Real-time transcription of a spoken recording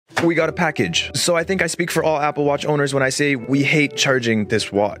we got a package. So I think I speak for all Apple Watch owners when I say we hate charging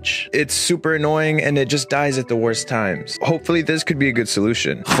this watch. It's super annoying and it just dies at the worst times. Hopefully this could be a good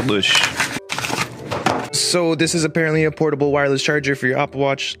solution. So this is apparently a portable wireless charger for your Apple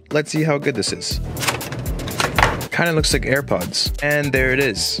Watch. Let's see how good this is. Kind of looks like AirPods. And there it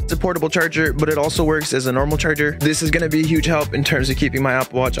is. It's a portable charger, but it also works as a normal charger. This is going to be a huge help in terms of keeping my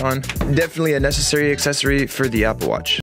Apple Watch on. Definitely a necessary accessory for the Apple Watch.